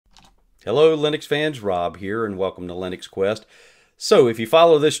Hello Linux fans, Rob here and welcome to Linux Quest. So if you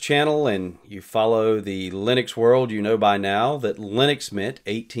follow this channel and you follow the Linux world, you know by now that Linux Mint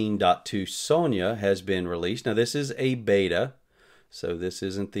 18.2 Sonia has been released. Now this is a beta, so this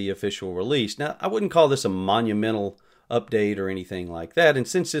isn't the official release. Now I wouldn't call this a monumental update or anything like that, and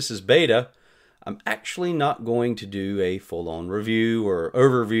since this is beta, I'm actually not going to do a full-on review or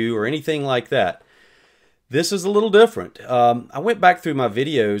overview or anything like that. This is a little different. I went back through my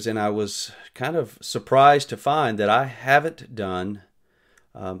videos and I was kind of surprised to find that I haven't done,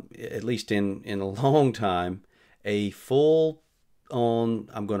 at least in a long time, a full-on,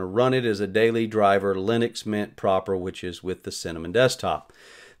 I'm going to run it as a daily driver, Linux Mint proper, which is with the Cinnamon desktop.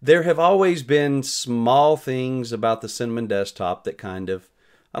 There have always been small things about the Cinnamon desktop that kind of,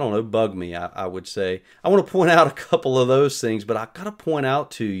 I don't know, bug me, I would say. I want to point out a couple of those things, but I got to point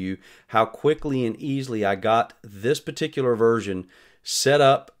out to you how quickly and easily I got this particular version set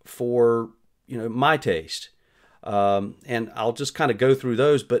up for, my taste. And I'll just kind of go through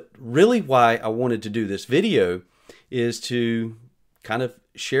those, but really why I wanted to do this video is to kind of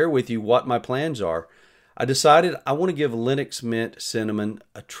share with you what my plans are. I decided I want to give Linux Mint Cinnamon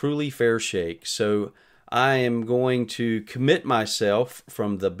a truly fair shake, so I am going to commit myself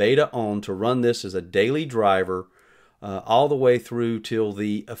from the beta on to run this as a daily driver all the way through till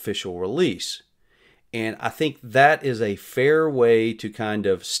the official release. And I think that is a fair way to kind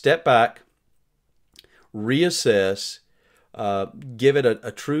of step back, reassess, give it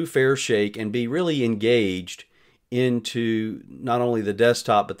a true fair shake, and be really engaged into not only the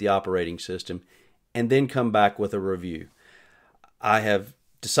desktop but the operating system, and then come back with a review. I have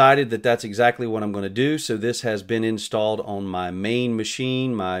decided that that's exactly what I'm going to do. So this has been installed on my main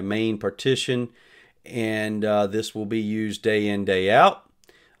machine, my main partition, and this will be used day in, day out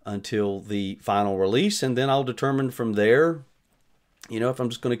until the final release, and then I'll determine from there, if I'm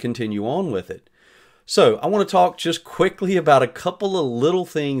just going to continue on with it. So I want to talk just quickly about a couple of little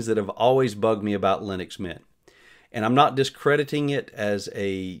things that have always bugged me about Linux Mint. And I'm not discrediting it as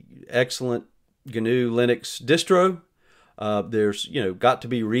a excellent GNU Linux distro. There's, got to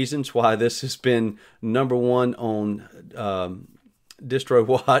be reasons why this has been #1 on Distro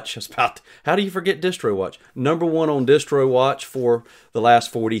Watch. How do you forget Distro Watch? #1 on Distro Watch for the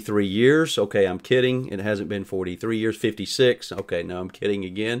last 43 years. Okay, I'm kidding. It hasn't been 43 years, 56. Okay, no, I'm kidding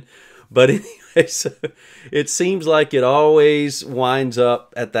again. But anyway, so it seems like it always winds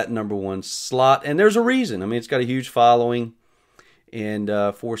up at that #1 slot. And there's a reason. I mean, it's got a huge following. And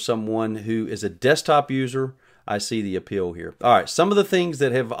for someone who is a desktop user, I see the appeal here. All right, some of the things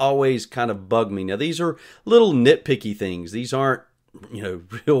that have always kind of bugged me. Now, these are little nitpicky things. These aren't,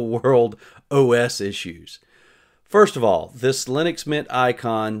 real world OS issues. First of all, this Linux Mint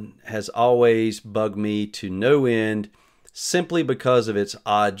icon has always bugged me to no end simply because of its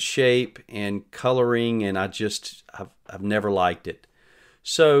odd shape and coloring, and I've never liked it.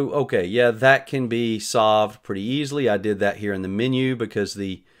 So, okay, yeah, that can be solved pretty easily. I did that here in the menu because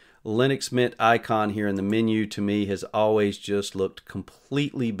the Linux Mint icon here in the menu to me has always just looked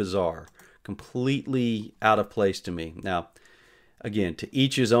completely bizarre, completely out of place to me. Now, again, to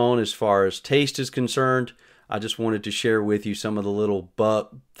each his own as far as taste is concerned. I just wanted to share with you some of the little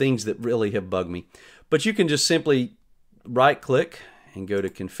things that really have bugged me. But you can just simply right click and go to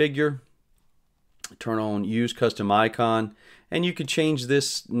Configure, turn on Use Custom Icon, and you could change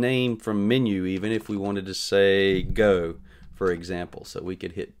this name from menu even if we wanted to say Go, for example. So we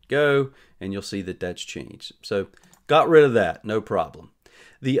could hit Go and you'll see that that's changed. So got rid of that, no problem.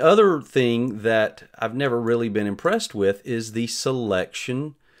 The other thing that I've never really been impressed with is the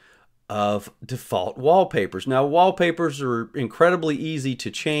selection of default wallpapers. Now, wallpapers are incredibly easy to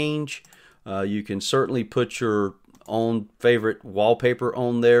change. You can certainly put your own favorite wallpaper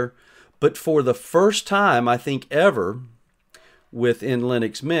on there. But for the first time, I think ever, within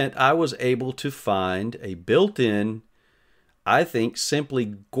Linux Mint, I was able to find a built-in, I think,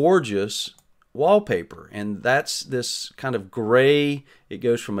 simply gorgeous wallpaper. And that's this kind of gray. It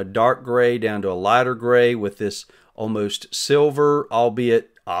goes from a dark gray down to a lighter gray with this almost silver,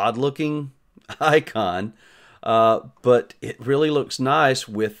 albeit odd-looking icon. But it really looks nice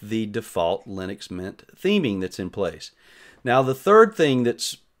with the default Linux Mint theming that's in place. Now, the third thing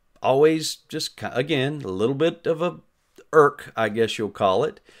that's always just, again, a little bit of a irk, I guess you'll call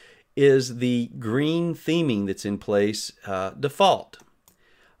it, is the green theming that's in place default.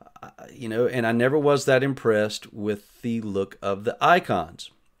 And I never was that impressed with the look of the icons.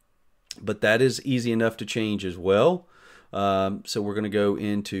 But that is easy enough to change as well. So we're going to go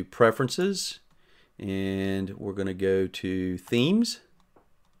into Preferences, and we're going to go to Themes.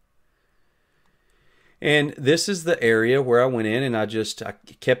 And this is the area where I went in and I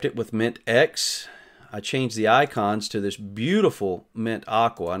kept it with Mint X. I changed the icons to this beautiful Mint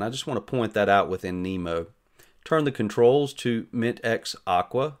Aqua, and I just want to point that out within Nemo. Turn the controls to Mint X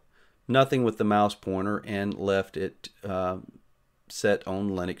Aqua, nothing with the mouse pointer, and left it set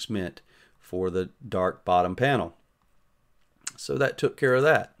on Linux Mint for the dark bottom panel. So that took care of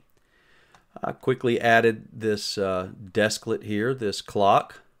that. I quickly added this desklet here, this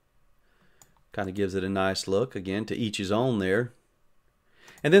clock. Kind of gives it a nice look. Again, to each his own there.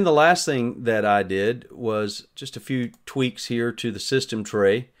 And then the last thing that I did was just a few tweaks here to the system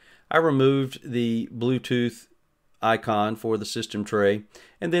tray. I removed the Bluetooth icon for the system tray,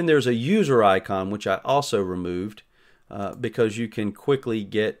 and then there's a user icon which I also removed because you can quickly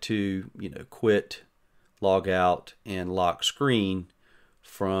get to quit, log out, and lock screen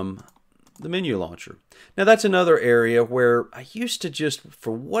from the menu launcher. Now that's another area where I used to just,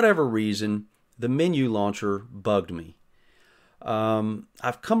 for whatever reason, the menu launcher bugged me.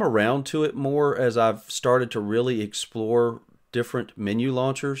 I've come around to it more as I've started to really explore different menu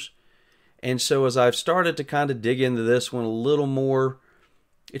launchers. And so as I've started to kind of dig into this one a little more,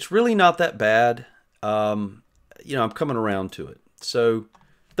 it's really not that bad. I'm coming around to it. So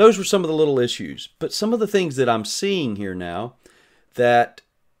those were some of the little issues. But some of the things that I'm seeing here now that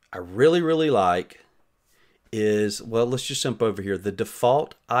I really, really like is, well, let's just jump over here. The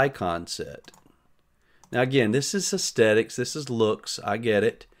default icon set. Now again, this is aesthetics, this is looks, I get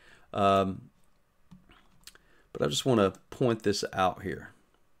it. But I just want to point this out here.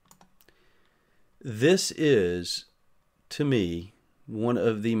 This is, to me, one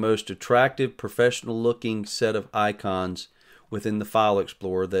of the most attractive, professional looking set of icons within the File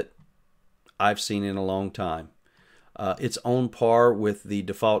Explorer that I've seen in a long time. It's on par with the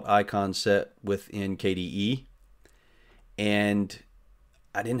default icon set within KDE. And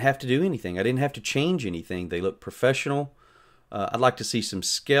I didn't have to do anything. I didn't have to change anything. They look professional. I'd like to see some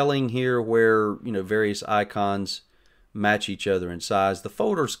scaling here where various icons match each other in size. The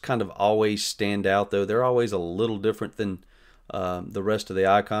folders kind of always stand out, though. They're always a little different than the rest of the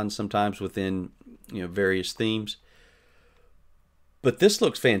icons sometimes within various themes. But this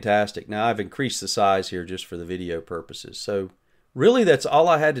looks fantastic. Now I've increased the size here just for the video purposes. So really that's all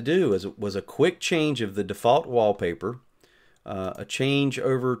I had to do was a quick change of the default wallpaper. A change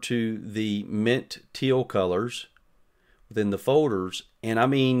over to the mint teal colors within the folders, and I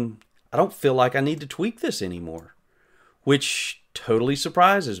mean, I don't feel like I need to tweak this anymore, which totally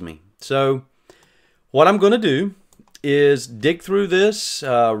surprises me. So what I'm going to do is dig through this,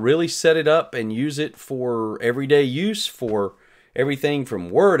 really set it up and use it for everyday use, for everything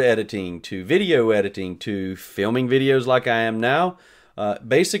from word editing to video editing to filming videos like I am now.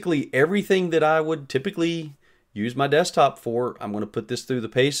 Basically everything that I would typically use my desktop for, I'm going to put this through the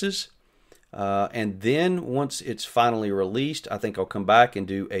paces. And then once it's finally released, I think I'll come back and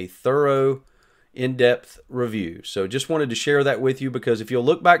do a thorough, in-depth review. So just wanted to share that with you because if you'll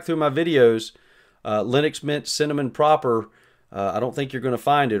look back through my videos, Linux Mint Cinnamon Proper, I don't think you're going to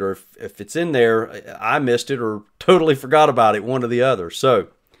find it, or if it's in there, I missed it or totally forgot about it, one or the other. So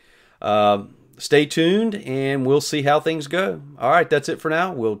stay tuned and we'll see how things go. All right, that's it for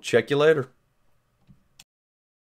now. We'll check you later.